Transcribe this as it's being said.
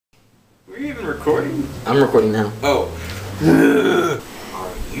Were you even recording? I'm recording now. Oh.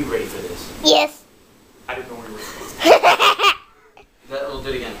 Are you ready for this? Yes. I didn't know we were recording. We'll do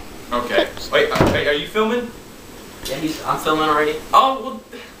it again. Okay. Wait, are you filming? Yeah, I'm filming already. Oh, well,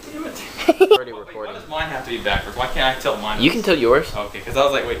 damn it. Already Why recording. does mine have to be backwards? Why can't I tilt mine? You can tilt yours. Okay, because I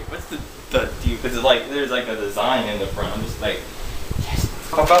was like, wait, what's the because it's like, there's like a design in the front. I'm just like, yes.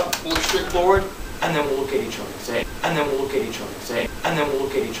 How about we'll straight forward, and then we'll look at each other, say, and then we'll look at each other, say, and then we'll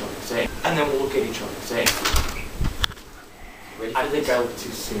look at each other, say, and then we'll look at each other, say. I think I look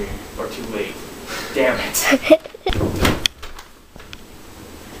too soon, or too late. Damn it.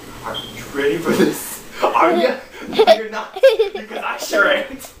 Are you ready for this? Are you? No, you're not. Because I sure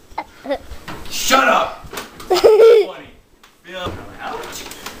ain't. Shut up. Funny. Feel out.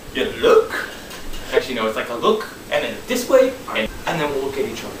 You look. Actually, no, it's like a look, and then this way, and then we'll look at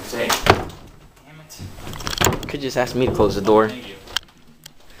each other. Say, damn it. Could just ask me to close the door. Thank you.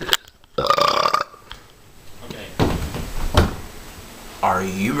 Okay. Are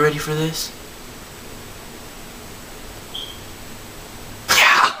you ready for this?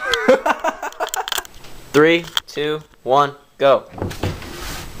 Yeah. 3, 2, 1, go.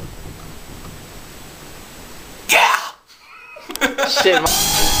 Yeah. Shit.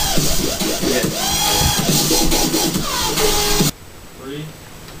 3,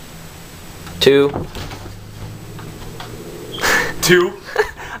 2. 2.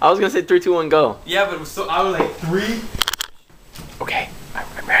 I was gonna say 3, 2, 1, go. Yeah, but it was so I was like 3. Okay,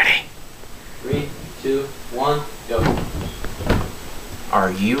 I'm ready. 3, 2, 1, go.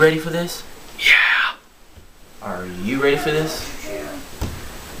 Are you ready for this? Yeah. Are you ready for this?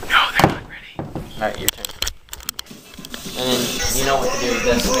 No, they're not ready. Alright, your turn. And then you know what to do.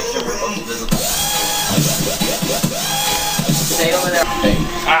 Just make sure we're both visible. Stay over there. Okay.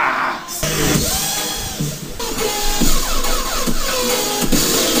 Ah!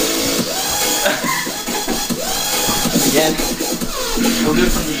 Again. We'll do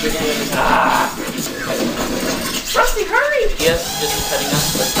it from the beginning. Ah! Rusty, hurry! Yes, just cutting us,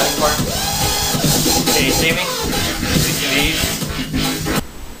 the cutting part. Can you see me? Please.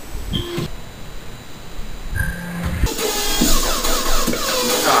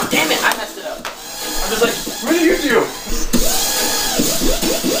 Oh, damn it, I messed it up. I'm just like, what do you do?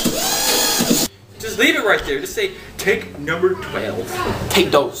 Just leave it right there. Just say, take number 12.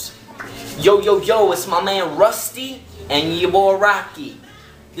 Take those. Yo, yo, yo, it's my man Rusty and your boy Rocky.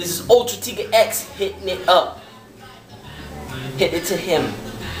 This is Ultra Tiga X hitting it up. Hit it to him.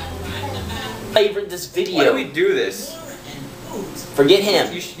 Favorite this video. Why do we do this? Forget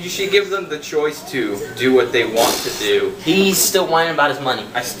him. You should give them the choice to do what they want to do. He's still whining about his money.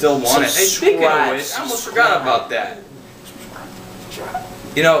 I still want it. Hey, speaking of which, I almost forgot about that.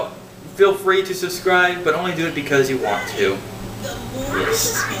 You know, feel free to subscribe, but only do it because you want to.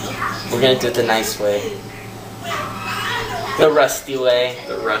 Yes. We're gonna do it the nice way. The Rusty way.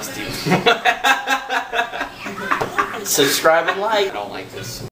 The Rusty. Subscribe and like. I don't like this.